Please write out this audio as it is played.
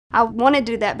I wanted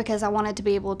to do that because I wanted to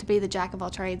be able to be the jack of all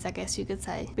trades, I guess you could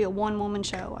say. Be a one-woman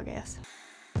show, I guess.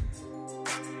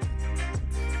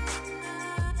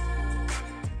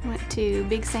 Went to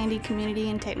Big Sandy Community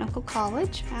and Technical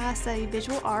College. I studied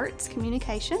visual arts,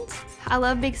 communications. I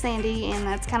love Big Sandy, and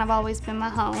that's kind of always been my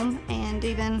home. And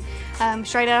even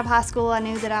straight out of high school, I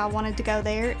knew that I wanted to go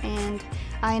there, and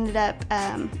I ended up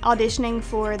auditioning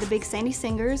for the Big Sandy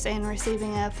Singers and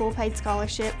receiving a full paid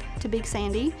scholarship to Big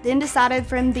Sandy. Then decided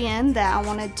from then that I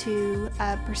wanted to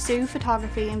pursue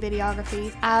photography and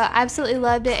videography. I absolutely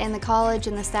loved it, and the college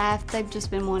and the staff, they've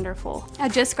just been wonderful. I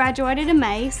just graduated in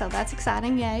May, so that's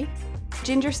exciting, yay.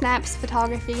 Ginger Snaps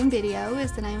Photography and Video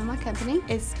is the name of my company.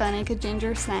 It's funny because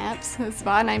Ginger Snaps, that's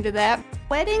why I named it that.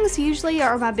 Weddings usually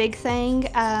are my big thing,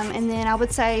 and then I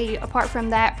would say apart from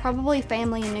that, probably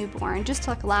family and newborn, just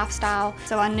like a lifestyle.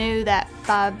 So I knew that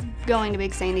by going to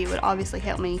Big Sandy, it would obviously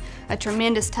help me a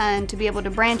tremendous ton to be able to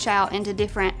branch out into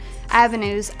different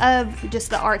avenues of just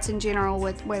the arts in general,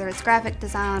 with whether it's graphic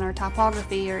design or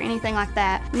typography or anything like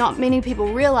that. Not many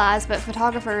people realize, but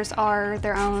photographers are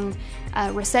their own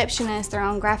receptionist, their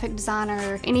own graphic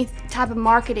designer, any type of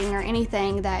marketing or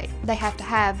anything that they have to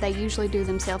have, they usually do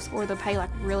themselves, or they'll pay like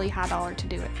really high dollar to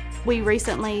do it. We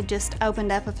recently just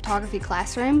opened up a photography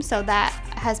classroom, so that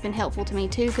has been helpful to me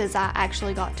too, because I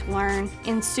actually got to learn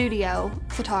in studio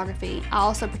photography. I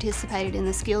also participated in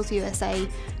the Skills USA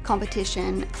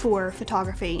competition for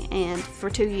photography and for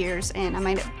 2 years, and I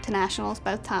made it to nationals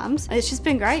both times. It's just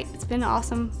been great. It's been an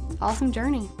awesome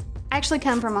journey. I actually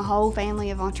come from a whole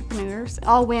family of entrepreneurs.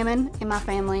 All women in my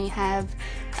family have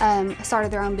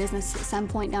started their own business at some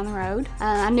point down the road.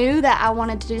 I knew that I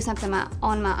wanted to do something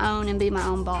on my own and be my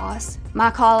own boss. My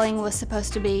calling was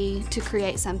supposed to be to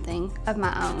create something of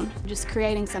my own, just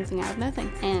creating something out of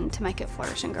nothing and to make it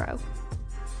flourish and grow.